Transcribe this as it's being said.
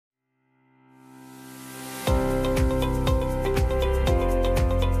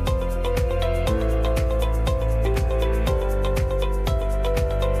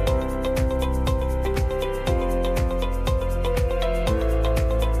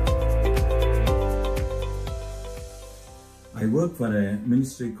work for a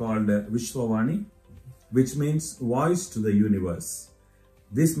ministry called Vishwa Vani, which means Voice to the Universe.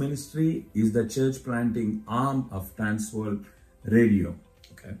 This ministry is the church planting arm of Transworld Radio.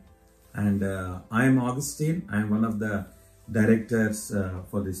 Okay. And I am Augustine. I am one of the directors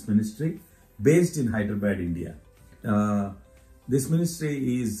for this ministry, based in Hyderabad, India. This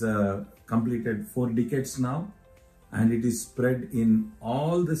ministry is completed 4 decades now, and it is spread in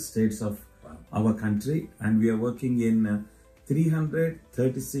all the states of our country, and we are working in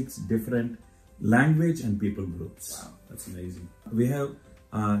 336 different language and people groups. Wow, that's amazing. We have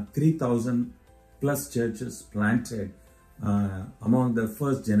 3,000 plus churches planted among the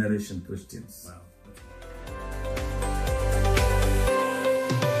first generation Christians. Wow.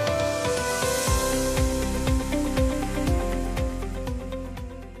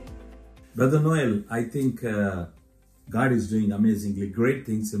 Brother Noel, I think God is doing amazingly great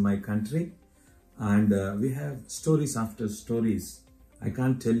things in my country, and we have stories after stories. I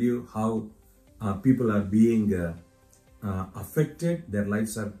can't tell you how people are being affected, their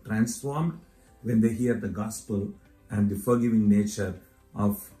lives are transformed when they hear the gospel and the forgiving nature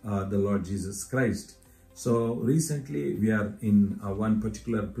of the Lord Jesus Christ. So recently we are in one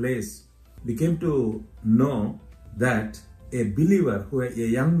particular place. We came to know that a believer, a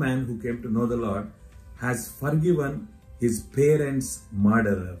young man who came to know the Lord, has forgiven his parents'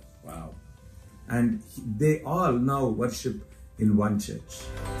 murderer. Wow. And they all now worship in one church.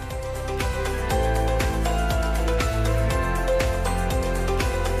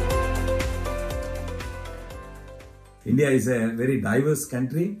 India is a very diverse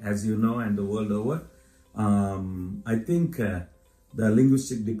country, as you know, and the world over. I think the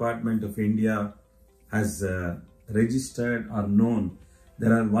linguistic department of India has registered or known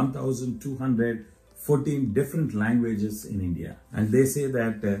there are 1,214 different languages in India, and they say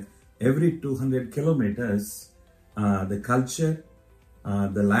that every 200 kilometers the culture,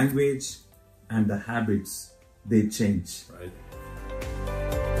 the language and the habits, they change. Right.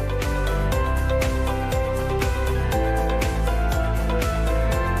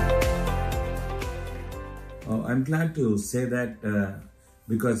 I'm glad to say that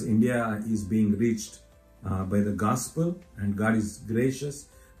because India is being reached by the gospel, and God is gracious.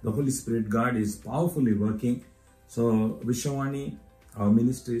 The Holy Spirit God is powerfully working. So Vishwa Vani, our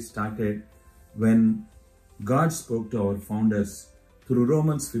ministry, started when God spoke to our founders through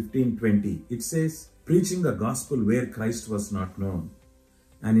Romans 15:20. It says, preaching the gospel where Christ was not known.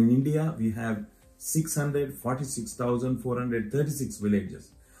 And in India, we have 646,436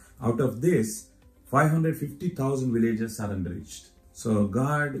 villages. Out of this, 550,000 villages are unreached. So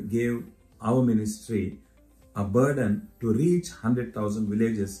God gave our ministry a burden to reach 100,000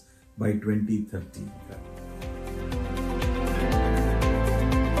 villages by 2030. Okay.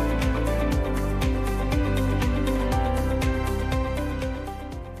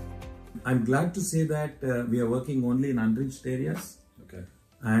 I'm glad to say that we are working only in unreached areas. Okay.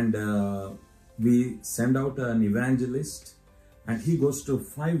 And we send out an evangelist, and he goes to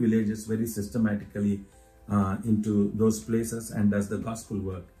 5 villages very systematically into those places and does the gospel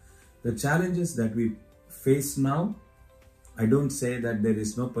work. The challenges that we face now, I don't say that there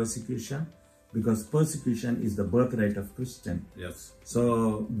is no persecution, because persecution is the birthright of Christian. Yes.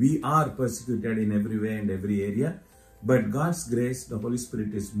 So we are persecuted in every way and every area, but God's grace, the Holy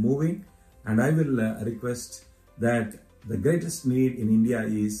Spirit is moving, and I will request that the greatest need in India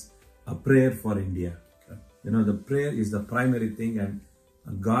is a prayer for India. Okay. You know, the prayer is the primary thing, and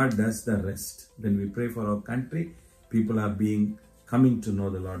God does the rest. When we pray for our country, people are coming to know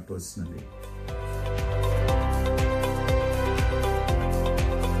the Lord personally.